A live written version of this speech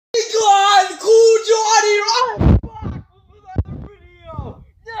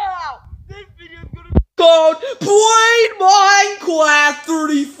played Minecraft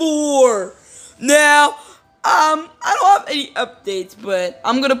 34. Now, I don't have any updates, but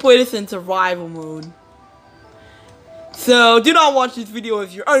I'm gonna play this in survival mode. So, do not watch this video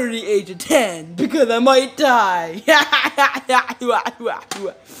if you're under the age of 10, because I might die.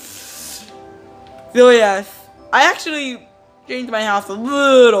 So yes, I actually changed my house a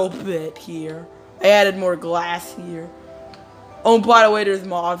little bit here. I added more glass here. Oh, and by the way, there's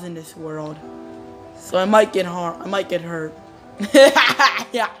mobs in this world, so I might get harmed. I might get hurt.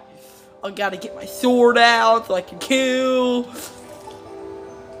 Yeah, I gotta get my sword out so I can kill.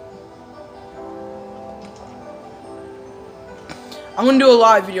 I'm gonna do a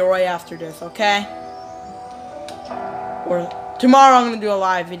live video right after this, okay? Or tomorrow I'm gonna do a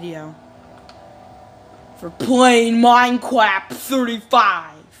live video for playing Minecraft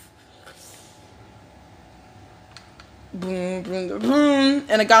 35. Boom, boom, boom, boom.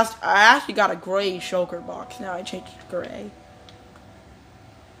 And I actually got a gray shulker box. Now I changed it to gray.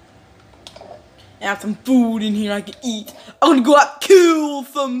 I have some food in here I can eat. I'm gonna go out and kill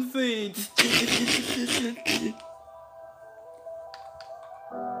something.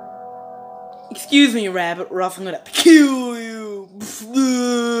 Excuse me, rabbit, or else I'm gonna kill you.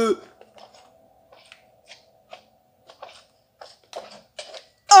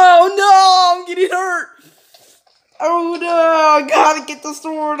 Oh no, I'm getting hurt. Oh no, I gotta get the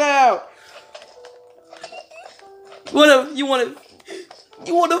sword out. You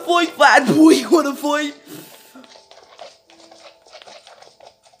wanna fight, bad boy? You wanna fight?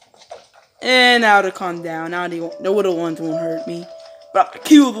 And now to calm down. Now the little ones won't hurt me. But I'm gonna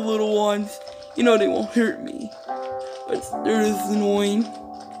kill the little ones. You know they won't hurt me. But they're just annoying.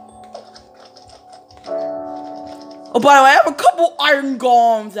 Oh, by the way, I have a couple iron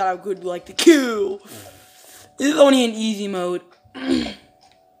golems that I would like to kill. This is only in easy mode.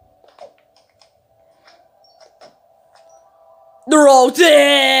 They're all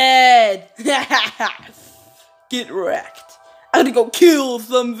dead! Get wrecked. I gotta go kill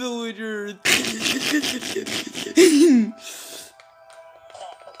some villagers.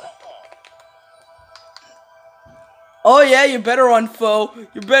 Oh yeah, you better run, foe.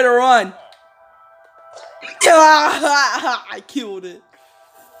 You better run. I killed it.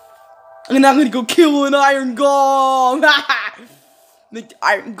 And I'm gonna go kill an iron golem. Make the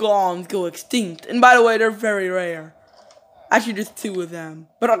iron golems go extinct. And by the way, they're very rare. Actually, there's 2 of them.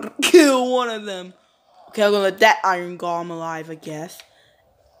 But I'm gonna kill one of them. Okay, I'm gonna let that iron golem alive, I guess.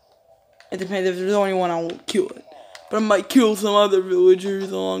 It depends. If there's only one, I won't kill it. But I might kill some other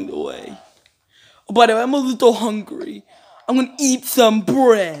villagers along the way. Oh, by the way, I'm a little hungry. I'm gonna eat some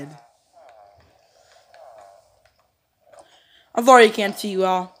bread. I'm sorry I can't see you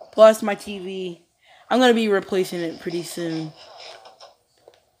all. Plus my TV. I'm gonna be replacing it pretty soon.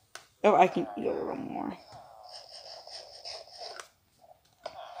 Oh, I can eat a little more.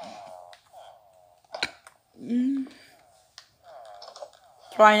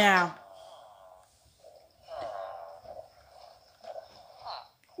 Try now.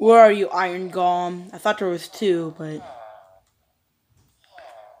 Where are you, iron golem? I thought there was 2, but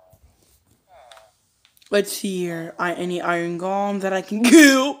let's see here. Any iron golems that I can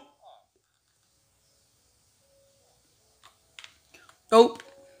kill? Oh.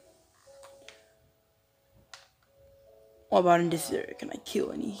 What about in this area? Can I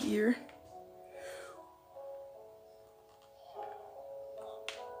kill any here?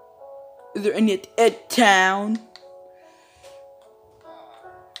 Is there any at town?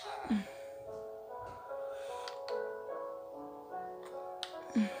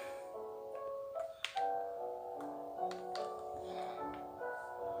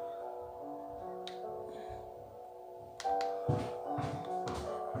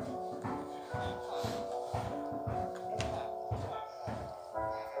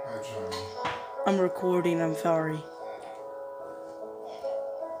 I'm recording, I'm sorry.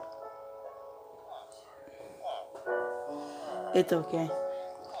 It's okay.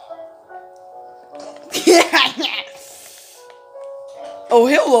 Oh,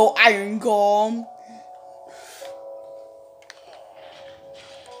 hello, iron golem.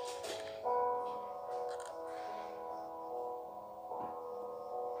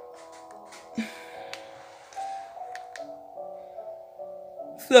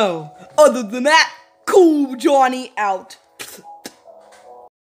 So, other than that, cool Johnny out.